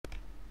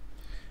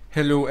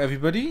Hello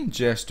everybody,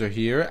 Jester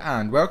here,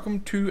 and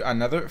welcome to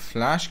another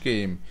Flash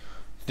game.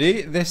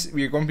 Today,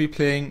 we are going to be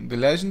playing The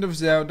Legend of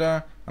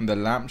Zelda and the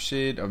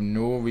Lampshade of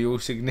no real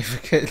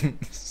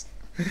significance.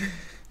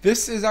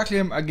 This is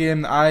actually a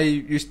game I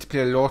used to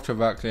play a lot of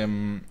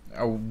actually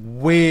a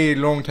way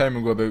long time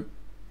ago,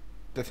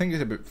 I think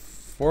it's about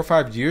 4 or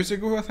 5 years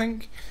ago, I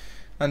think.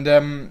 And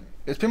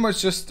it's pretty much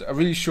just a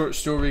really short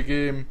story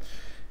game.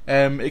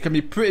 It can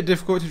be pretty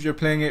difficult if you're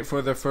playing it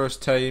for the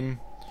first time,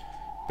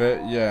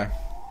 but yeah.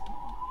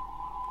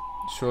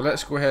 So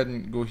let's go ahead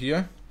and go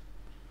here.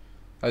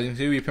 As you can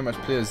see, we pretty much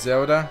play as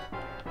Zelda.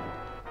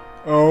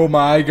 Oh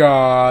my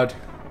god.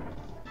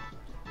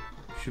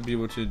 Should be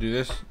able to do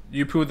this.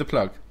 You pulled the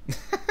plug.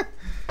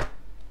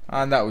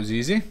 And that was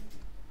easy.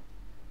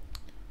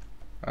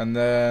 And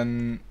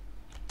then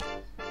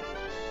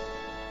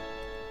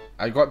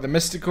I got the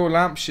mystical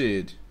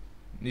lampshade.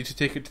 Need to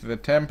take it to the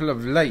Temple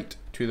of Light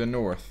to the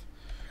north.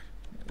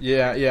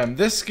 Yeah, in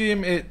this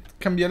game it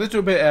can be a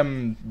little bit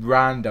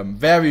random.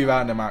 Very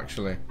random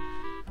actually.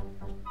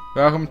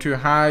 Welcome to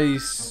high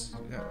school.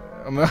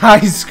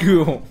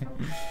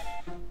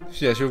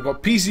 So yeah, so we've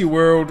got PC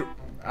World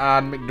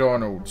and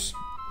McDonald's.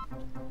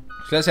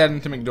 So let's head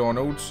into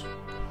McDonald's.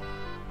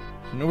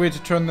 No way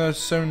to turn the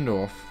sound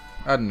off.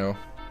 I don't know.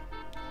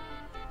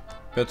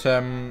 But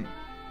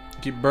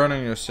keep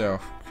burning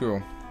yourself.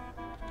 Cool.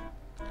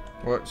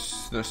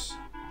 What's this?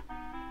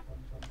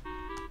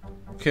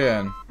 Okay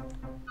then.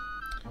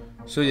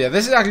 So yeah,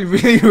 this is actually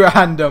really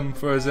random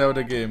for a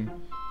Zelda game.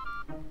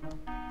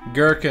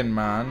 Gherkin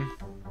man.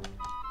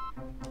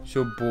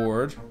 So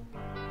bored.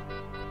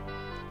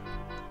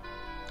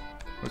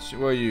 What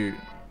are you?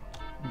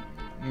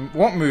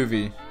 What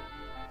movie?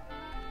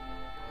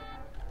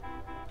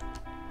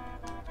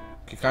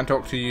 Okay, can't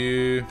talk to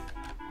you.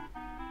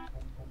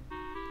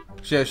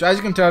 So yeah, so as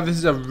you can tell, this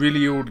is a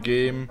really old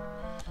game.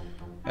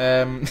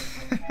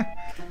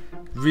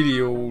 Really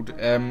old.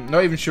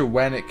 Not even sure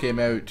when it came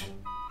out.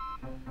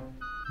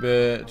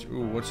 But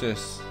ooh, what's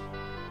this?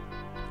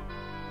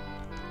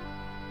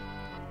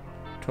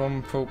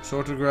 Tom Pope's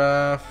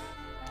autograph.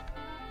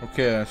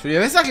 Okay, so yeah,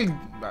 this is actually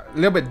a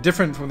little bit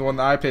different from the one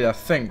that I played, I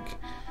think.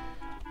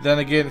 Then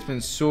again, it's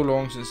been so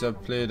long since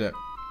I've played it.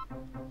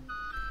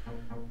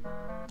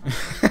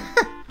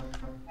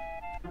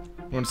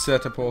 I'm going to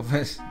set up all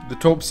this. The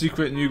top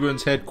secret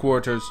Newgrounds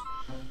headquarters.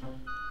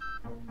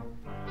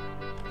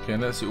 Okay,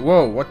 let's see.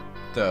 Whoa, what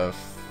the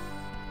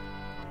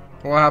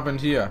what happened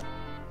here?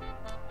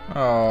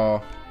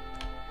 Oh.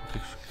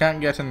 Okay,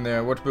 can't get in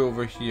there. What about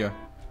over here?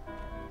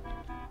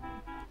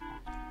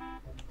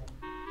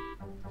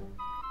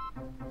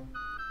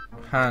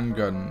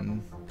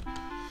 Handgun.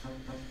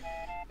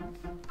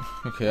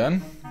 Okay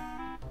then.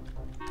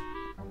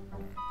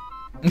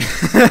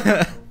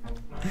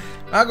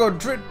 I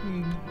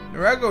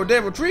go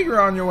devil trigger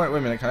on your. Wait a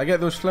minute, can I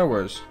get those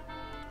flowers?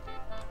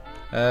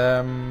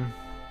 Okay,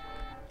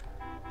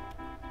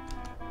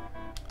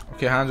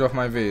 hands off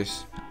my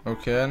vase.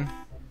 Okay then.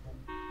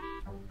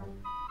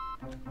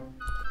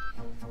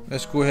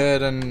 Let's go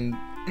ahead and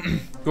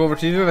go over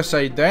to the other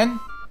side then.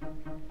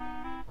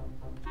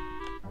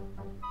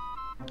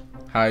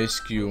 High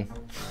skew.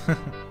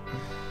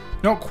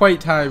 Not quite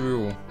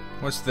Hyrule.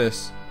 What's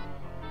this?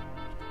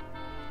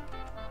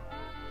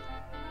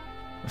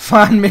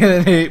 Fan mail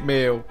and hate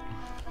mail.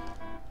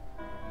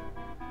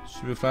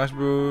 Super Flash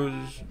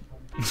Bros.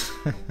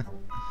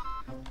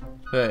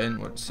 And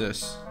what's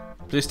this?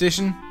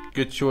 PlayStation?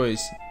 Good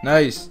choice.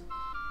 Nice.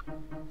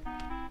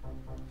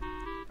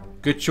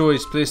 Good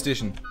choice,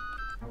 PlayStation.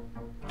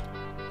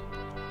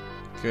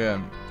 Okay.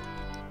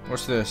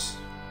 What's this?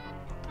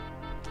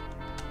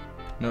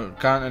 No,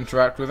 can't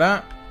interact with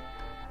that.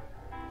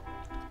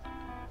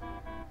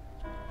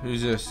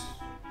 Who's this?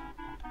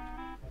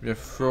 We have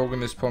a frog in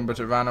this pond, but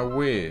it ran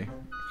away.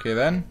 Okay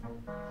then.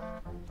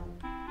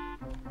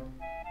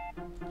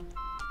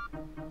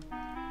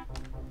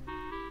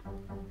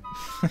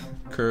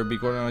 Kirby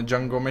going on a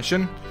jungle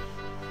mission.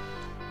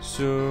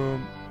 So,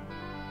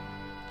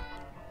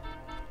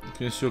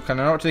 okay, so can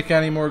I not take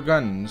any more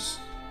guns?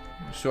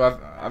 So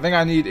I think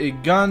I need a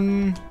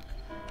gun,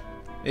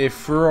 a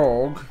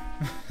frog.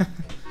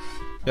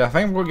 Yeah, I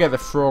think we'll get the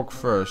frog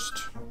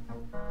first.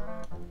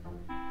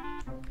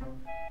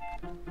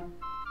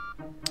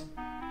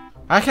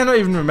 I cannot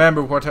even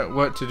remember what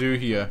to do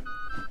here.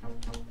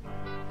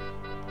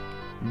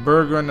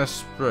 Burger and a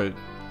Sprite.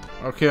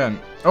 Okay then.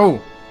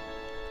 Oh!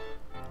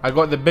 I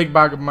got the big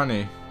bag of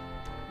money.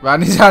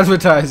 Randy's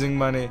advertising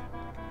money.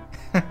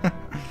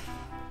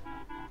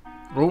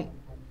 Oh.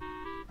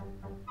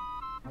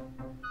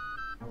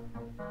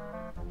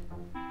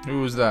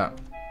 Who was that?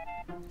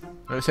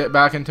 Let's head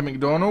back into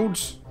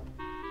McDonald's.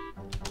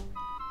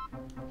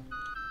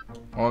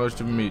 Orders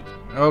to meet.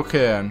 Okay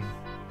then.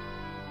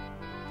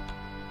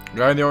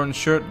 Guy in the orange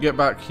shirt, get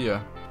back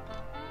here.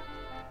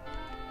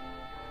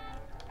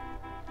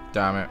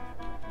 Damn it.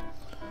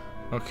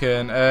 Okay,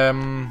 and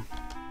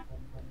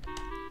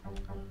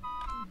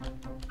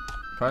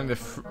apparently the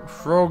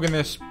frog in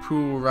this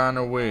pool ran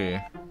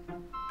away.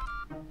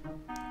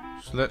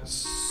 So let's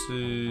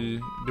see.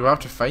 Do I have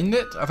to find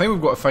it? I think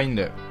we've got to find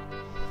it.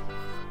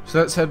 So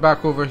let's head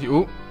back over here.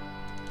 Oh.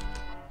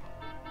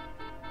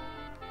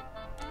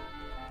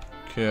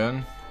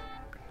 Okay.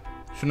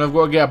 So now I've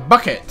got to get a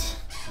bucket.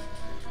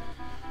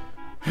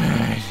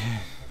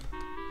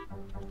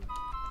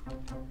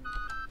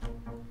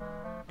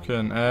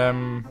 Okay.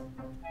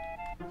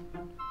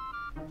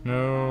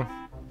 No.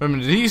 Wait a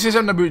minute. Did he say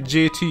something about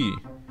JT?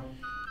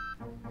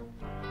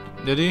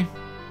 Did he?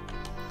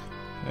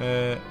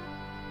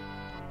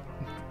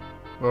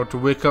 Or to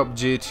wake up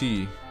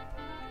JT.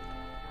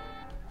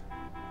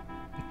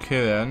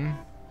 Okay then.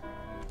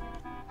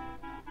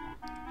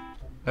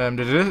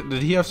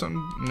 Did he have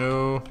something?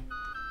 No.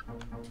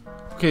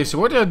 Okay, so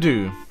what do I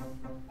do?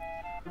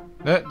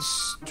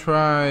 Let's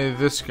try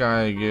this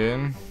guy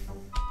again.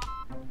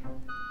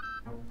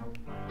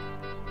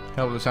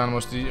 Helpless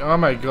animals. Oh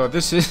my god,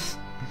 this is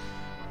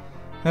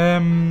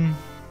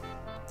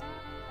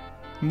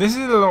this is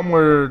a lot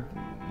more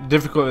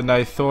difficult than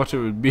I thought it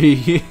would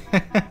be.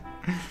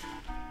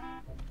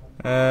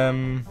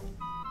 Can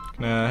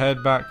I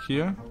head back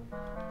here?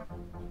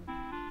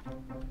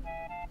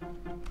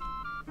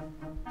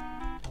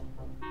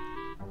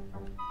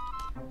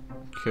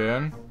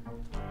 Okay.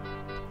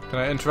 Can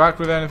I interact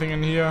with anything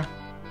in here?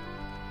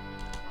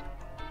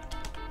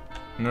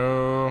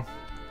 No.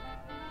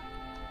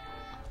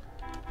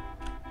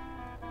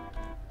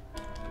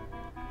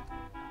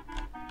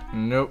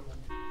 Nope.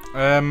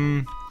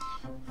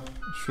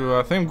 So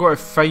I think I've got to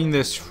find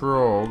this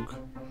frog.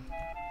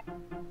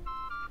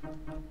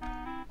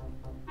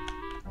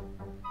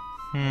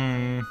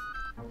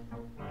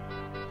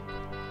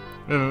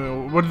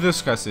 What did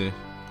this guy say?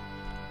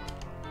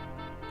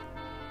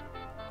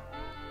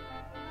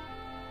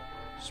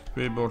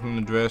 Spray bottle in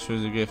the dresser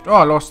as a gift. Oh,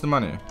 I lost the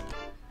money.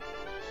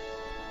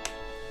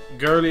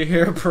 Girly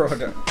hair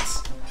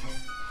products.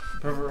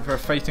 For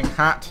fighting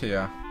hat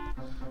here.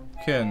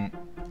 Okay.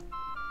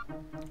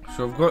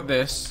 So I've got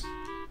this.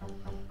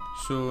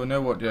 So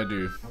now what do I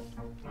do?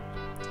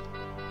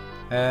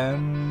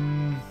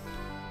 Can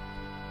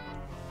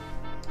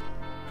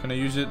I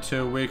use it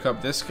to wake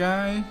up this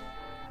guy?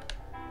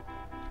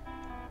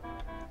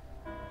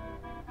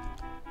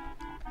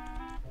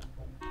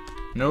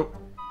 Nope.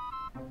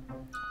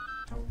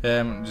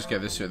 Just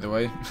get this out of the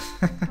way.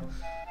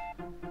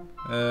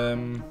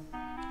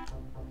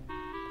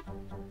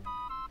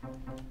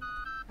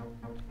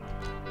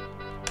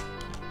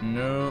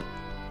 Nope.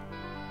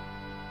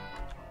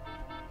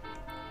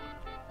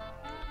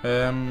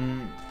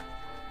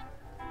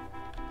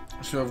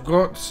 So I've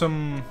got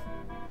some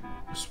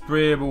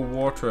sprayable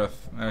water,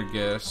 I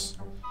guess.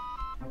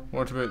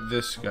 What about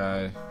this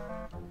guy?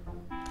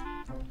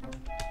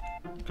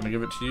 Can I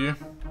give it to you?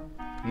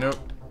 Nope.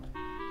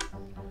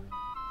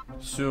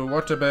 So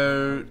what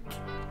about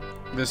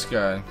this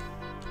guy?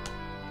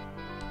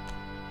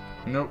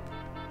 Nope.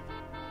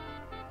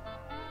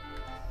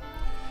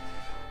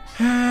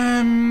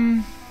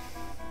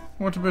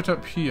 What about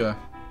up here?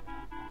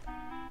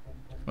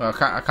 Well,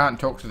 I can't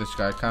talk to this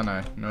guy, can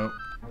I? Nope.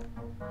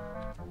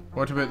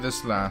 What about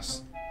this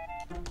lass?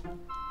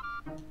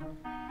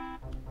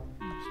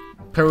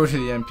 Power to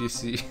the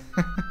NPC.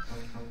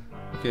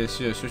 Okay,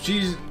 so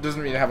she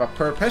doesn't really have a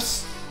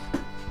purpose.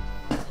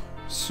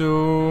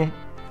 So,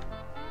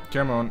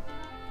 come on.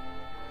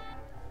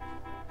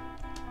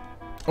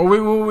 Oh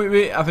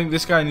wait! I think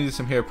this guy needed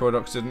some hair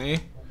products, didn't he?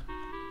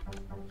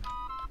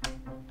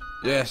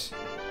 Yes.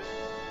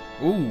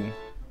 Ooh,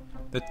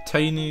 the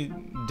tiny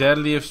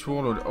deadly if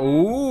swallowed.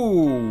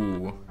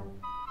 Oh,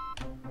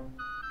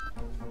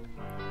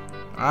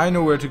 I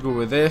know where to go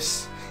with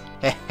this.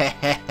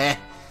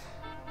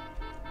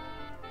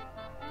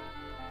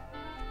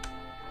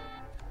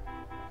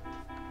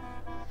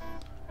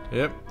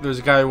 Yep, there's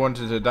a guy who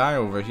wanted to die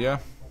over here.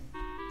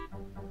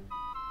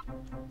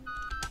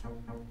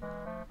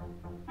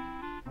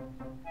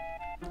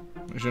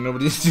 Make sure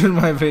nobody's doing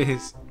my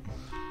vase.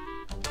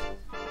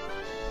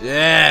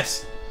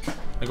 Yes!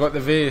 I got the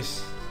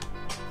vase.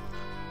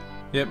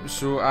 Yep,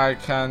 so I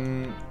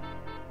can...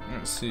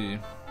 Let's see.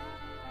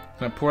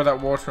 Can I pour that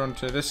water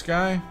onto this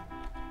guy?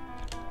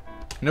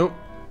 Nope.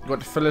 Got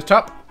to fill it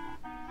up.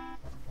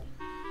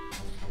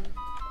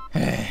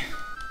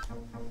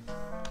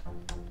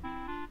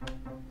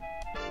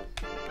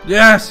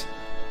 Yes!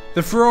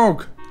 The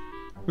frog!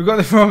 We got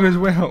the frog as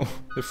well.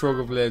 The frog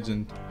of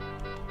legend.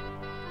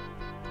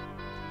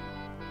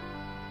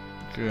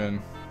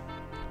 Good.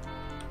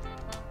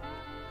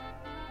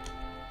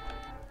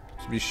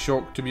 To be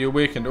shocked to be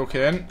awakened. Okay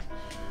then.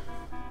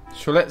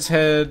 So let's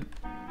head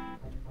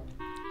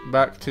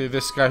back to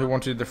this guy who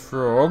wanted the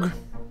frog.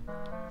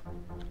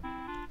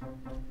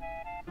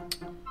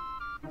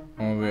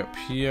 All the way up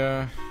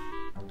here.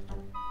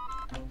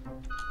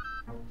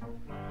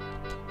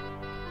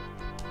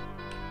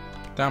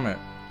 Damn it.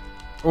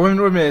 Oh, wait a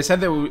minute. It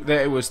said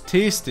that it was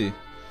tasty.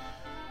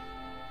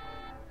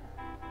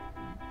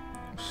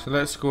 So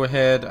let's go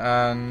ahead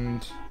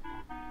and...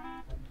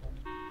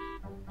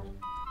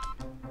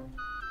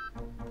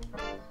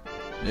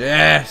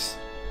 Yes!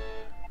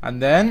 And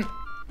then...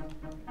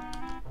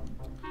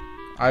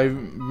 I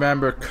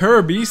remember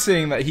Kirby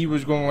saying that he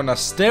was going on a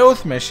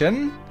stealth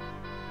mission.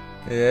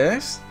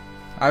 Yes,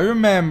 I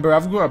remember.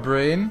 I've got a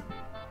brain.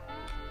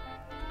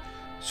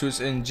 So it's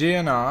in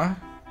JNR.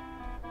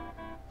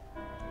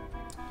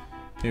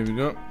 Here we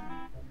go.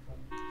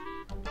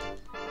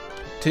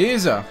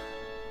 Taser.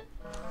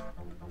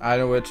 I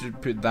know where to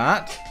put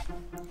that.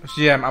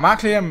 So yeah, I'm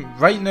actually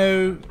right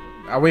now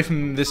away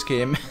from this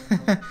game.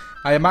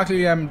 I am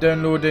actually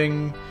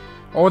downloading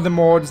all the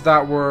mods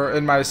that were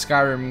in my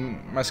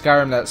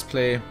Skyrim Let's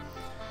Play,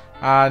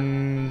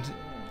 and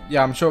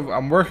yeah,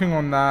 I'm working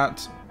on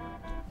that.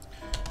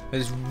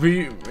 It's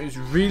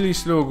really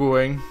slow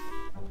going.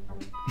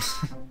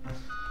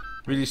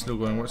 Really slow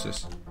going. What's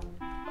this?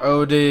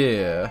 Oh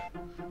dear.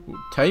 Ooh,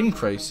 Time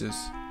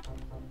Crisis.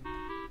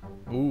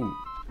 Ooh.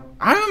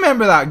 I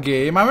remember that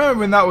game. I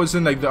remember when that was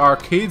in like the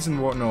arcades and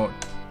whatnot.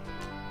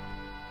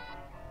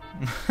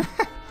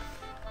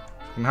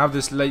 Can have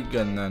this light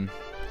gun then.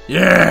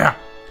 Yeah!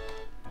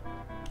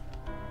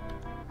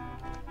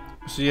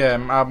 So yeah,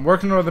 I'm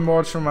working on all the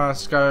mods for my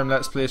Skyrim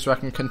Let's Play so I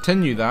can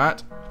continue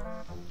that.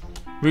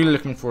 Really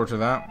looking forward to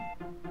that.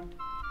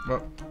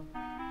 What?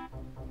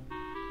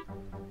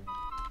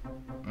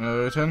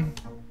 Everything.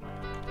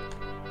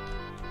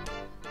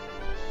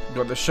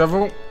 Got the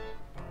shovel.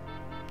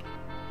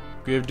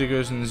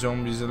 Gravediggers and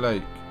zombies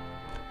alike.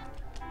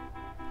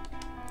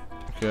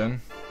 Okay.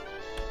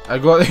 I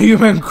got the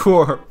human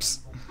corpse.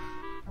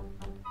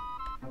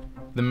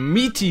 The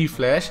meaty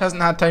flesh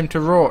hasn't had time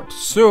to rot,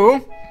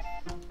 so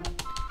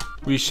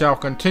we shall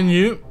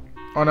continue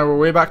on our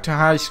way back to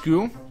high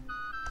school.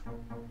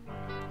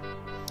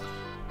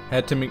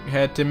 Head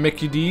to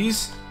Mickey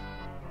D's,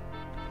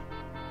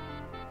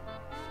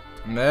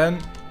 and then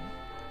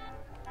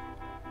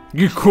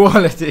good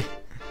quality.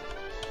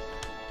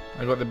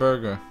 I got the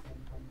burger.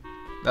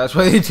 That's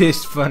why they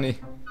taste funny.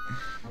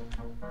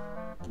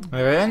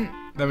 Alright,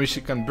 then we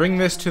can bring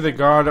this to the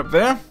guard up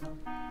there.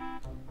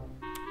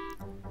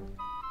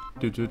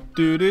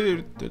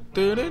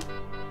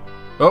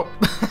 Oh.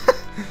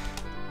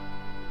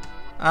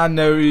 And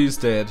now he's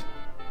dead.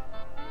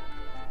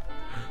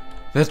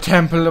 The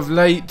Temple of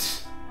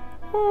Light.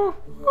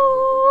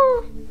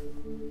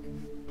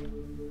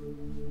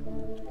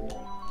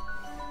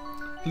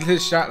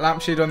 Little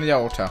lampshade on the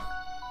altar.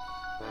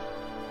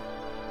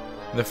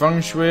 The feng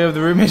shui of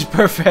the room is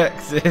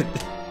perfected.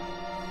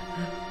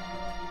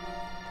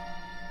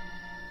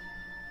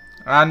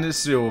 And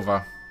it's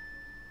over.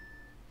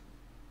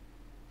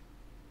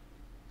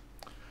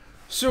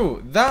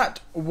 So that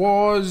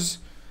was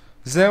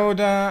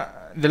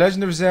Zelda, The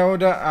Legend of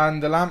Zelda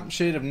and the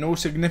Lampshade of No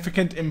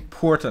Significant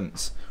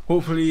Importance.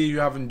 Hopefully you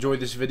have enjoyed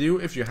this video.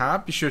 If you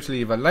have, be sure to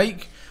leave a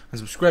like and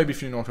subscribe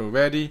if you're not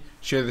already.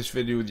 Share this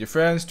video with your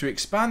friends to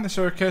expand the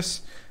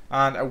circus.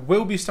 And I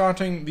will be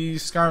starting the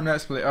Skyrim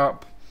Let's Play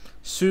up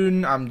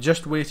soon. I'm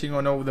just waiting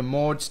on all the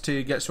mods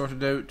to get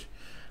sorted out.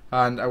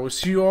 And I will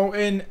see you all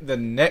in the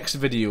next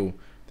video.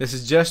 This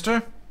is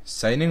Jester,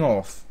 signing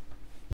off.